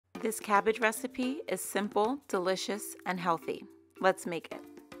This cabbage recipe is simple, delicious, and healthy. Let's make it.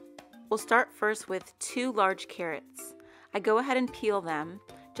 We'll start first with 2 large carrots. I go ahead and peel them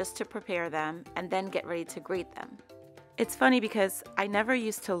just to prepare them and then get ready to grate them. It's funny because I never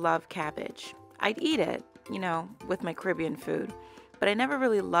used to love cabbage. I'd eat it, with my Caribbean food, but I never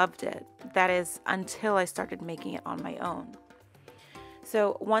really loved it. That is, until I started making it on my own.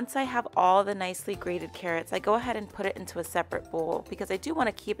 So once I have all the nicely grated carrots, I go ahead and put it into a separate bowl because I do want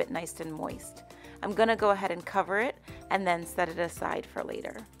to keep it nice and moist. I'm going to go ahead and cover it and then set it aside for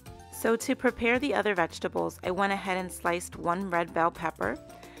later. So to prepare the other vegetables, I went ahead and sliced 1 red bell pepper,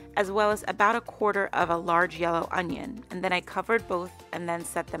 as well as about 1/4 of a large yellow onion, and then I covered both and then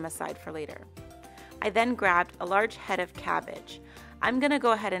set them aside for later. I then grabbed a large head of cabbage. I'm going to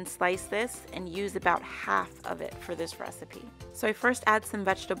go ahead and slice this and use about half of it for this recipe. So I first add some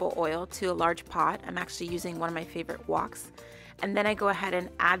vegetable oil to a large pot. I'm actually using one of my favorite woks. And then I go ahead and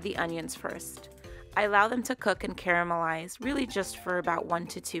add the onions first. I allow them to cook and caramelize really just for about 1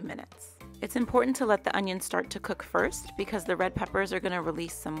 to 2 minutes. It's important to let the onions start to cook first because the red peppers are going to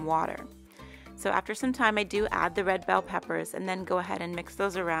release some water. So after some time, I do add the red bell peppers and then go ahead and mix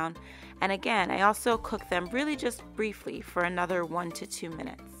those around. And again, I also cook them really just briefly for another 1 to 2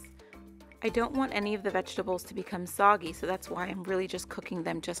 minutes. I don't want any of the vegetables to become soggy, so that's why I'm really just cooking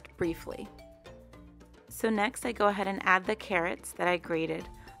them just briefly. So next, I go ahead and add the carrots that I grated,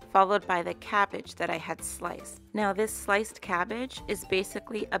 followed by the cabbage that I had sliced. Now this sliced cabbage is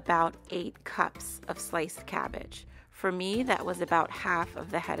basically about 8 cups of sliced cabbage. For me, that was about half of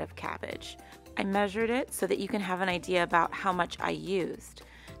the head of cabbage. I measured it so that you can have an idea about how much I used.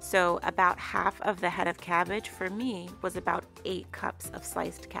 So about half of the head of cabbage for me was about 8 cups of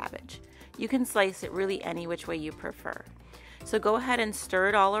sliced cabbage. You can slice it really any which way you prefer. So go ahead and stir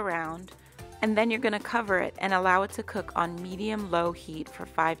it all around, and then you're going to cover it and allow it to cook on medium-low heat for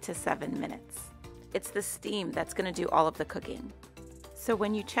 5 to 7 minutes. It's the steam that's going to do all of the cooking. So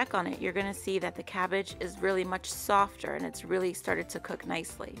when you check on it, you're going to see that the cabbage is really much softer and it's really started to cook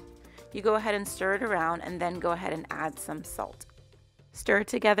nicely. You go ahead and stir it around and then go ahead and add some salt. Stir it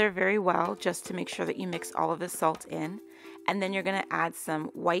together very well just to make sure that you mix all of the salt in, and then you're going to add some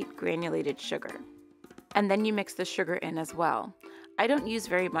white granulated sugar. And then you mix the sugar in as well. I don't use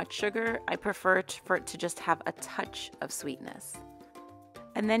very much sugar. I prefer for it to just have a touch of sweetness.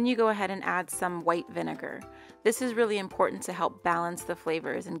 And then you go ahead and add some white vinegar. This is really important to help balance the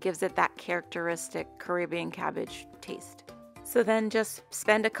flavors and gives it that characteristic Caribbean cabbage taste. So then just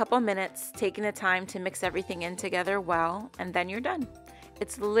spend a couple minutes taking the time to mix everything in together well, and then you're done.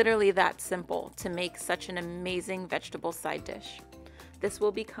 It's literally that simple to make such an amazing vegetable side dish. This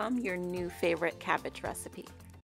will become your new favorite cabbage recipe.